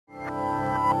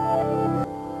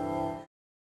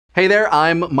Hey there,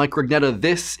 I'm Mike Rugnetta.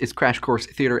 This is Crash Course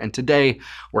Theater, and today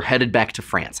we're headed back to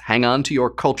France. Hang on to your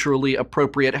culturally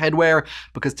appropriate headwear,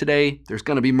 because today there's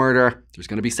gonna be murder, there's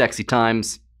gonna be sexy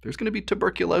times, there's gonna be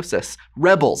tuberculosis.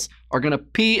 Rebels are gonna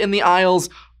pee in the aisles.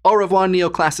 Au revoir,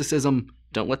 neoclassicism.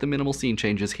 Don't let the minimal scene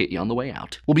changes hit you on the way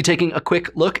out. We'll be taking a quick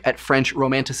look at French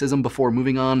Romanticism before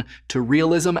moving on to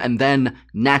realism and then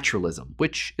naturalism,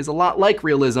 which is a lot like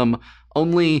realism,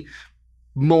 only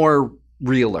more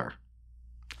realer.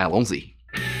 Allons-y.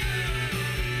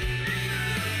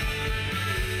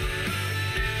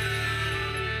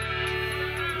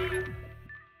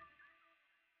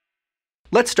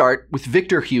 Let's start with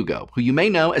Victor Hugo, who you may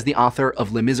know as the author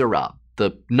of Les Miserables,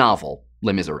 the novel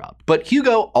Les Miserables. But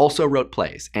Hugo also wrote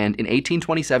plays, and in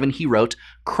 1827 he wrote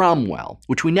Cromwell,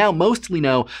 which we now mostly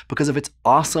know because of its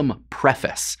awesome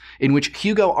preface, in which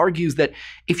Hugo argues that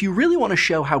if you really want to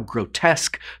show how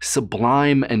grotesque,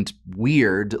 sublime, and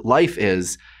weird life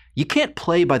is, you can't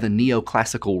play by the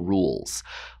neoclassical rules.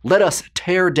 Let us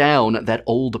tear down that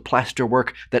old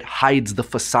plasterwork that hides the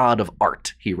facade of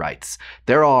art, he writes.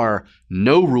 There are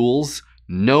no rules,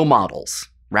 no models.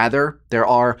 Rather, there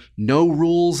are no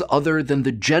rules other than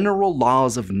the general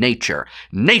laws of nature.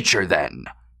 Nature, then.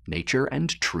 Nature and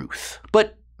truth.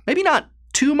 But maybe not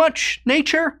too much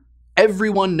nature?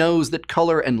 Everyone knows that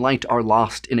color and light are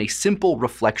lost in a simple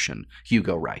reflection,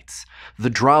 Hugo writes. The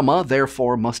drama,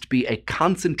 therefore, must be a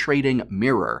concentrating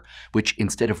mirror, which,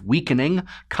 instead of weakening,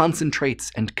 concentrates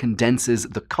and condenses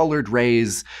the colored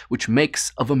rays, which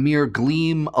makes of a mere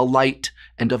gleam a light,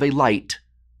 and of a light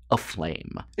a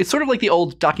flame. It's sort of like the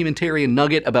old documentarian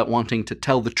nugget about wanting to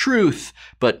tell the truth,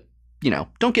 but, you know,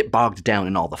 don't get bogged down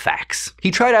in all the facts.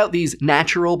 He tried out these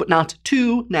natural, but not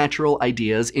too natural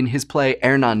ideas in his play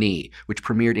Hernani, which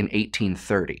premiered in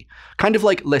 1830. Kind of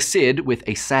like Le Cid with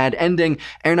a sad ending,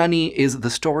 Hernani is the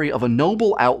story of a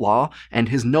noble outlaw and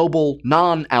his noble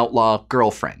non-outlaw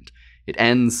girlfriend. It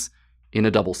ends in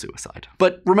a double suicide.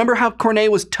 But remember how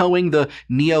Corneille was towing the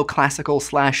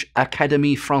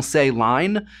neoclassical/Académie Française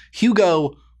line?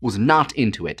 Hugo was not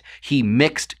into it. He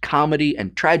mixed comedy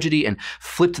and tragedy and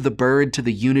flipped the bird to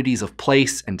the unities of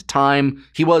place and time.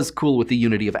 He was cool with the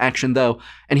unity of action, though,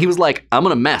 and he was like, I'm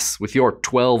gonna mess with your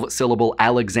 12-syllable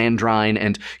Alexandrine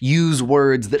and use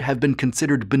words that have been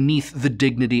considered beneath the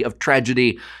dignity of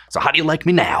tragedy. So how do you like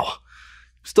me now?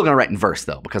 Still gonna write in verse,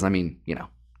 though, because, I mean, you know,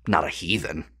 not a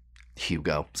heathen.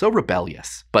 Hugo. So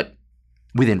rebellious, but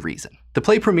within reason. The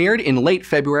play premiered in late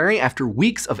February after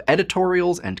weeks of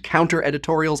editorials and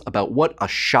counter-editorials about what a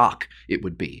shock it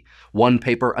would be. One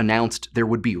paper announced there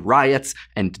would be riots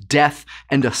and death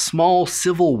and a small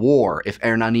civil war if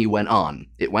Hernani went on.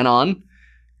 It went on,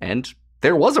 and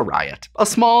there was a riot. A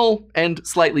small and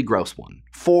slightly gross one.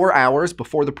 4 hours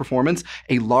before the performance,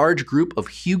 a large group of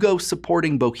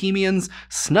Hugo-supporting bohemians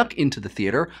snuck into the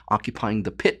theater, occupying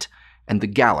the pit and the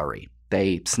gallery.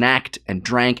 They snacked and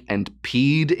drank and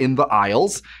peed in the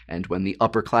aisles, and when the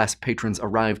upper-class patrons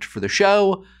arrived for the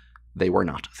show, they were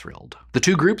not thrilled. The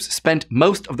two groups spent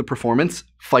most of the performance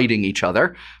fighting each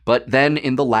other, but then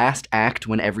in the last act,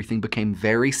 when everything became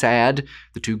very sad,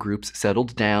 the two groups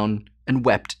settled down and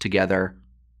wept together,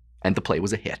 and the play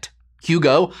was a hit.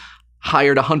 Hugo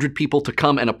hired 100 people to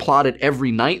come and applaud it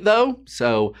every night, though,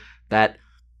 so that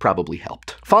probably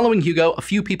helped. Following Hugo, a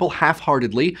few people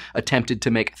half-heartedly attempted to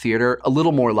make theater a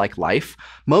little more like life.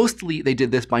 Mostly they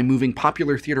did this by moving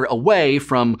popular theater away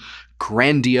from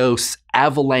grandiose,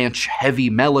 avalanche-heavy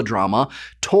melodrama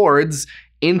towards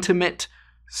intimate,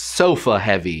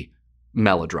 sofa-heavy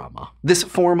melodrama. This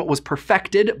form was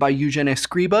perfected by Eugene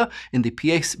Scribe in the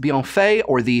pièce bien faite,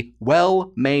 or the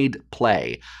well-made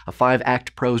play, a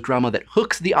 5-act prose drama that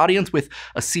hooks the audience with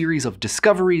a series of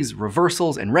discoveries,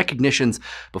 reversals, and recognitions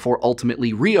before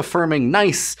ultimately reaffirming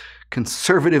nice,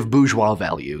 conservative bourgeois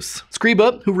values.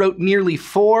 Scribe, who wrote nearly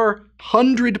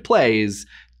 400 plays,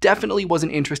 definitely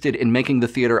wasn't interested in making the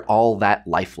theater all that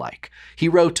lifelike. He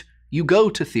wrote, "You go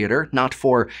to theater not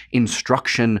for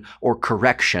instruction or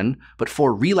correction, but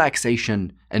for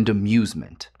relaxation and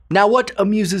amusement. Now what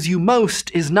amuses you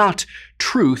most is not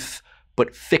truth,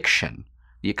 but fiction.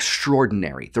 The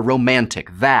extraordinary, the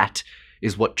romantic, that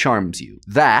is what charms you.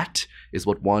 That is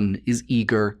what one is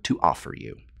eager to offer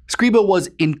you." Scribe was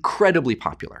incredibly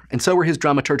popular, and so were his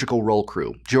dramaturgical role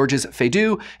crew, Georges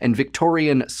Feydeau and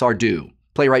Victorien Sardou.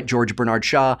 Playwright George Bernard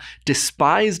Shaw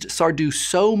despised Sardou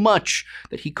so much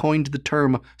that he coined the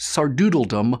term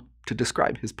sardoodledom to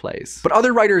describe his plays. But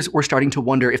other writers were starting to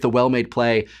wonder if the well-made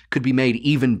play could be made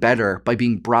even better by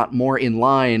being brought more in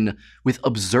line with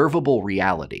observable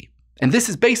reality. And this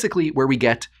is basically where we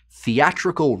get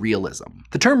theatrical realism.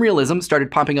 The term realism started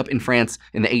popping up in France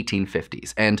in the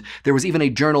 1850s, and there was even a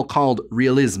journal called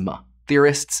Realism.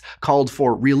 Theorists called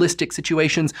for realistic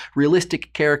situations,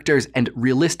 realistic characters, and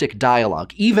realistic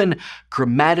dialogue, even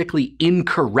grammatically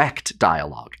incorrect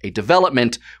dialogue, a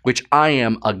development which I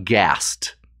am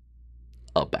aghast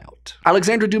about.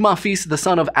 Alexandre de Dumas Fils, the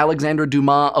son of Alexandre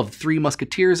Dumas of Three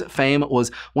Musketeers fame, was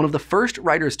one of the first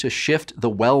writers to shift the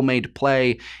well-made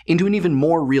play into an even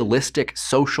more realistic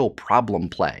social problem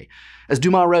play. As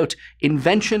Dumas wrote,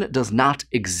 invention does not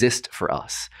exist for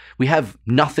us. We have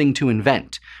nothing to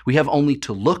invent. We have only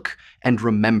to look and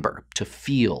remember, to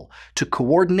feel, to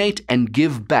coordinate and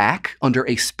give back under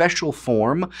a special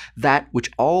form that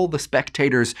which all the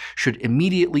spectators should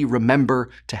immediately remember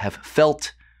to have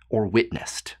felt or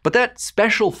witnessed. But that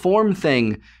special form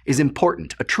thing is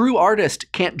important. A true artist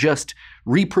can't just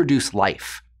reproduce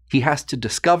life. He has to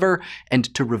discover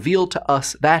and to reveal to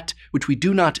us that which we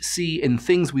do not see in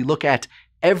things we look at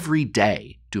every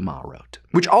day, Dumas wrote.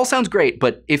 Which all sounds great,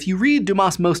 but if you read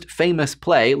Dumas' most famous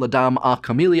play, La Dame aux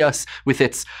Camélias, with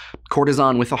its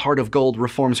courtesan with a heart of gold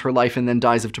reforms her life and then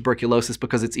dies of tuberculosis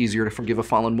because it's easier to forgive a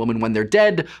fallen woman when they're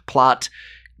dead plot,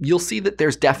 you'll see that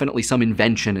there's definitely some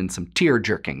invention and some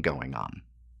tear-jerking going on.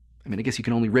 I mean, I guess you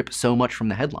can only rip so much from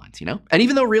the headlines, you know? And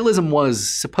even though realism was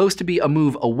supposed to be a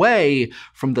move away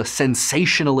from the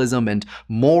sensationalism and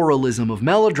moralism of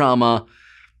melodrama,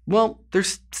 well,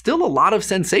 there's still a lot of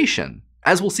sensation.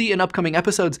 As we'll see in upcoming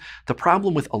episodes, the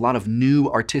problem with a lot of new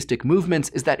artistic movements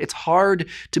is that it's hard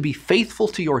to be faithful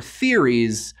to your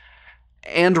theories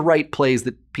and write plays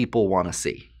that people want to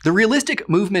see. The realistic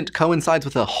movement coincides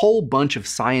with a whole bunch of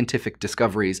scientific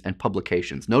discoveries and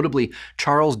publications, notably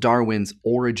Charles Darwin's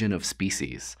Origin of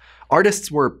Species.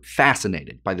 Artists were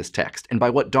fascinated by this text and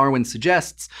by what Darwin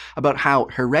suggests about how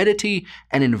heredity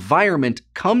and environment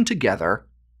come together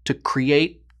to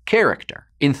create character.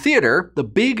 In theater, the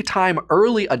big-time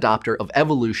early adopter of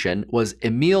evolution was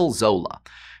Emile Zola.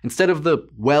 Instead of the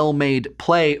well-made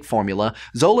play formula,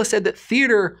 Zola said that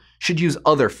theater should use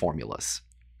other formulas.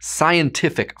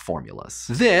 Scientific formulas.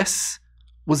 This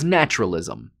was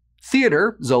naturalism.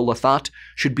 Theater, Zola thought,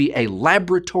 should be a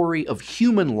laboratory of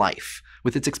human life,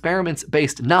 with its experiments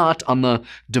based not on the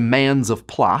demands of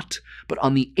plot, but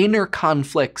on the inner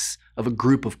conflicts of a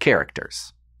group of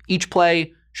characters. Each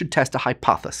play should test a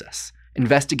hypothesis,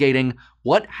 investigating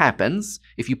what happens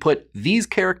if you put these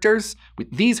characters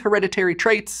with these hereditary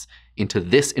traits into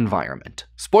this environment.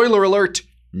 Spoiler alert,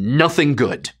 nothing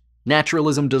good.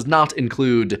 Naturalism does not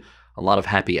include a lot of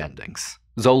happy endings.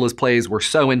 Zola's plays were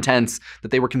so intense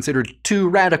that they were considered too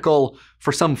radical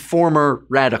for some former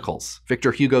radicals.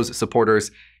 Victor Hugo's supporters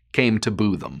came to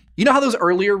boo them. You know how those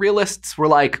earlier realists were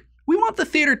like, we want the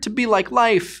theater to be like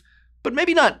life, but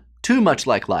maybe not too much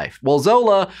like life. Well,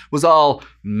 Zola was all,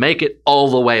 make it all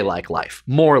the way like life.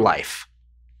 More life.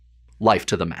 Life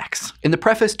to the max. In the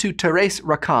preface to Thérèse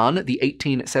Racan, the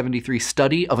 1873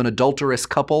 study of an adulterous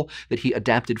couple that he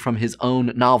adapted from his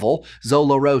own novel,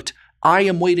 Zola wrote, I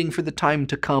am waiting for the time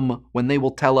to come when they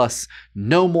will tell us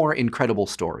no more incredible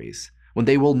stories, when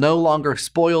they will no longer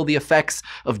spoil the effects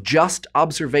of just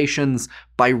observations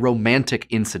by romantic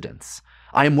incidents.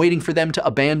 I am waiting for them to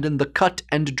abandon the cut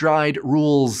and dried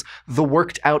rules, the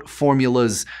worked out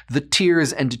formulas, the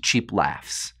tears and cheap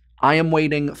laughs. I am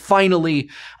waiting, finally,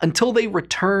 until they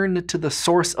return to the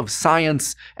source of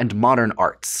science and modern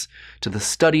arts, to the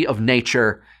study of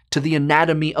nature, to the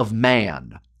anatomy of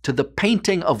man, to the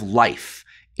painting of life,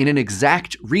 in an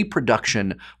exact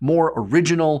reproduction more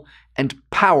original and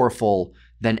powerful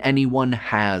than anyone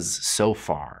has so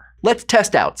far. Let's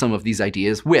test out some of these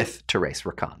ideas with Thérèse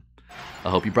Racan. I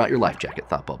hope you brought your life jacket,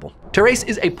 Thought Bubble. Thérèse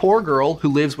is a poor girl who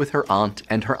lives with her aunt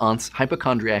and her aunt's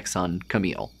hypochondriac son,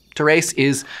 Camille. Thérèse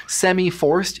is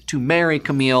semi-forced to marry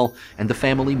Camille, and the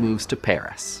family moves to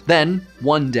Paris. Then,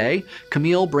 one day,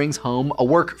 Camille brings home a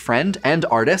work friend and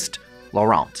artist,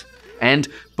 Laurent. And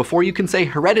before you can say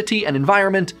heredity and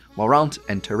environment, Laurent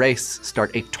and Thérèse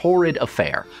start a torrid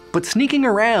affair. But sneaking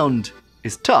around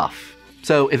is tough.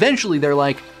 So eventually they're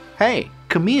like, hey,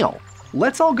 Camille,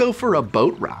 let's all go for a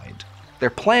boat ride. Their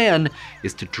plan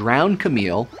is to drown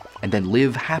Camille and then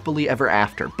live happily ever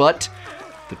after. But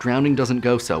the drowning doesn't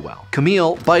go so well.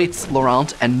 Camille bites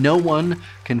Laurent and no one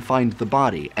can find the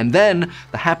body. And then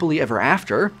the happily ever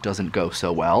after doesn't go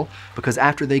so well because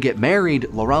after they get married,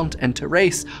 Laurent and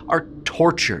Thérèse are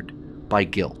tortured by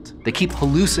guilt. They keep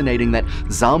hallucinating that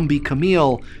zombie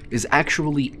Camille is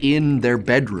actually in their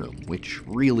bedroom, which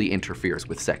really interferes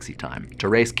with sexy time.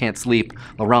 Thérèse can't sleep,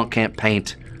 Laurent can't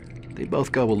paint. They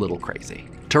both go a little crazy.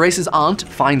 Thérèse's aunt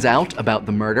finds out about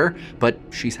the murder, but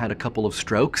she's had a couple of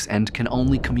strokes and can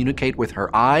only communicate with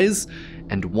her eyes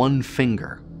and one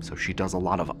finger, so she does a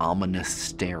lot of ominous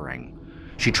staring.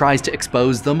 She tries to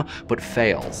expose them, but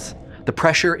fails. The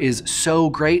pressure is so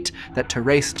great that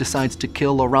Thérèse decides to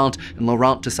kill Laurent, and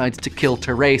Laurent decides to kill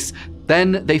Thérèse.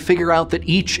 Then they figure out that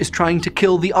each is trying to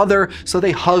kill the other, so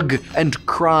they hug and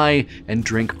cry and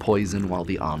drink poison while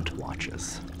the aunt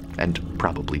watches. And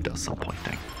probably does some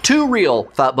pointing. Too real,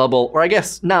 thought Bubble, or I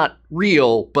guess not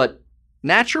real, but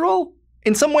natural?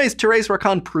 In some ways, Thérèse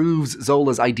Racan proves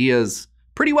Zola's ideas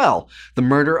pretty well. The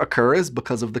murder occurs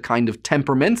because of the kind of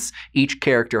temperaments each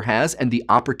character has and the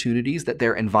opportunities that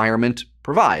their environment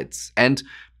provides. And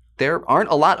there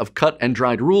aren't a lot of cut and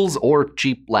dried rules or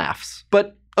cheap laughs.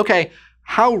 But okay,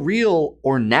 how real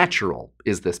or natural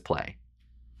is this play?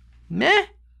 Meh.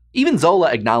 Even Zola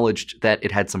acknowledged that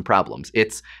it had some problems.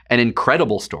 It's an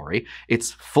incredible story.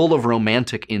 It's full of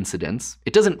romantic incidents.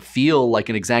 It doesn't feel like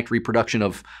an exact reproduction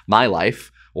of my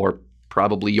life, or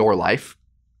probably your life.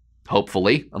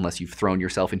 Hopefully, unless you've thrown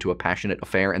yourself into a passionate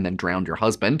affair and then drowned your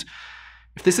husband.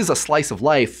 If this is a slice of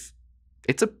life,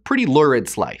 it's a pretty lurid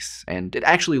slice, and it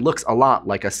actually looks a lot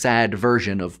like a sad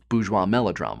version of bourgeois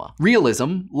melodrama.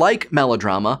 Realism, like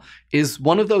melodrama, is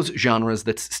one of those genres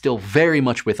that's still very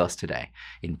much with us today.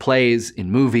 In plays, in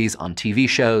movies, on TV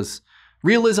shows.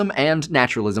 Realism and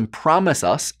naturalism promise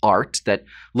us art that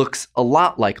looks a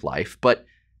lot like life, but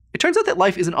it turns out that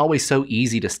life isn't always so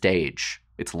easy to stage.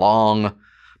 It's long,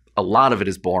 a lot of it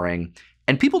is boring,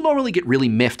 and people normally get really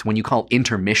miffed when you call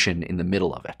intermission in the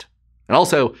middle of it. And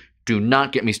also, do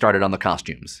not get me started on the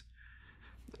costumes.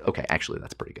 Okay, actually,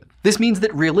 that's pretty good. This means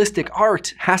that realistic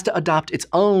art has to adopt its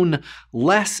own,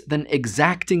 less than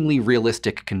exactingly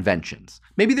realistic conventions.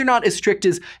 Maybe they're not as strict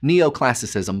as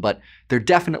neoclassicism, but they're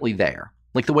definitely there.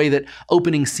 Like the way that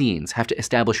opening scenes have to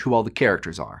establish who all the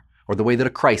characters are, or the way that a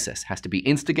crisis has to be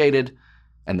instigated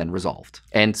and then resolved.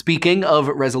 And speaking of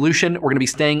resolution, we're going to be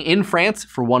staying in France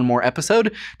for one more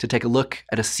episode to take a look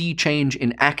at a sea change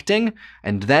in acting,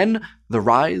 and then the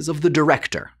rise of the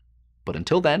director. But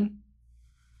until then,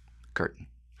 curtain.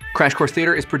 Crash Course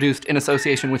Theater is produced in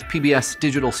association with PBS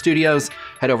Digital Studios.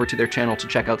 Head over to their channel to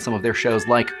check out some of their shows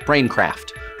like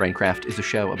Braincraft. Braincraft is a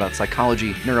show about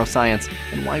psychology, neuroscience,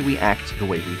 and why we act the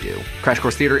way we do. Crash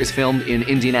Course Theater is filmed in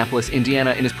Indianapolis,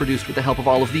 Indiana, and is produced with the help of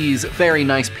all of these very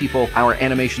nice people. Our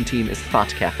animation team is Thought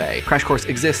Cafe. Crash Course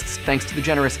exists thanks to the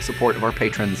generous support of our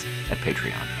patrons at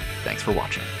Patreon. Thanks for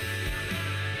watching.